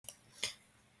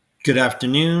Good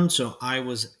afternoon. So I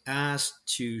was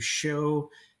asked to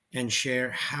show and share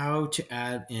how to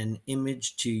add an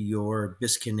image to your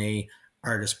Biskane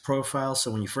artist profile.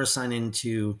 So when you first sign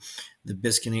into the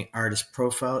Biskane artist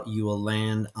profile, you will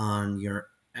land on your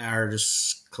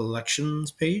artist collections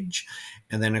page.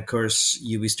 And then of course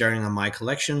you'll be starting on my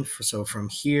collection. So from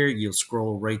here, you'll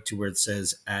scroll right to where it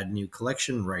says add new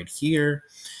collection right here.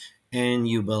 And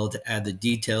you'll be able to add the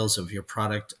details of your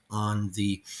product on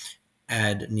the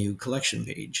add new collection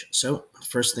page. So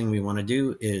first thing we want to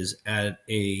do is add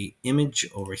a image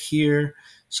over here.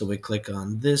 So we click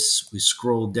on this, we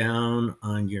scroll down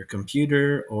on your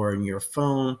computer or in your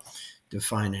phone to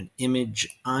find an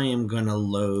image. I am going to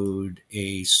load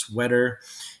a sweater.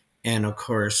 And of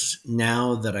course,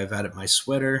 now that I've added my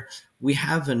sweater, we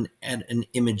have an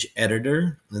image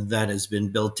editor that has been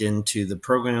built into the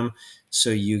program. So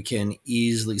you can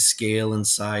easily scale in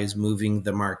size, moving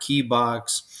the marquee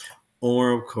box,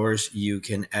 or of course you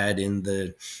can add in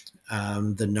the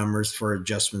numbers for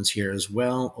adjustments here as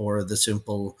well, or the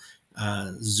simple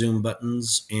zoom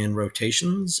buttons and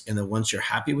rotations. And then once you're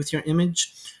happy with your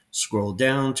image, scroll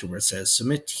down to where it says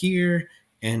submit here,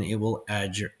 and it will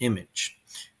add your image.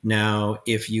 Now,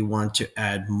 if you want to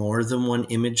add more than one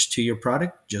image to your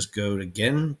product, just go to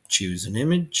again, choose an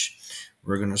image.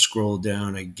 We're going to scroll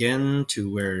down again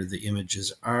to where the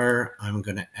images are. I'm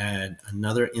going to add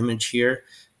another image here.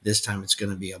 This time it's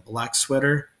going to be a black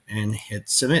sweater, and hit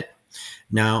submit.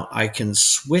 Now I can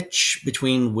switch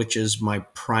between which is my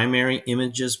primary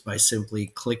images by simply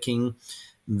clicking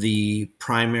the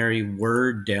primary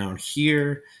word down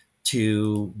here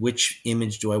to which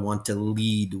image do I want to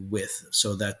lead with,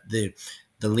 so that the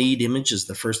lead image is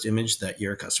the first image that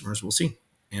your customers will see.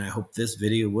 And I hope this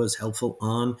video was helpful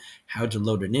on how to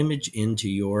load an image into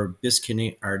your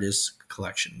Biskane artist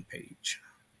collection page.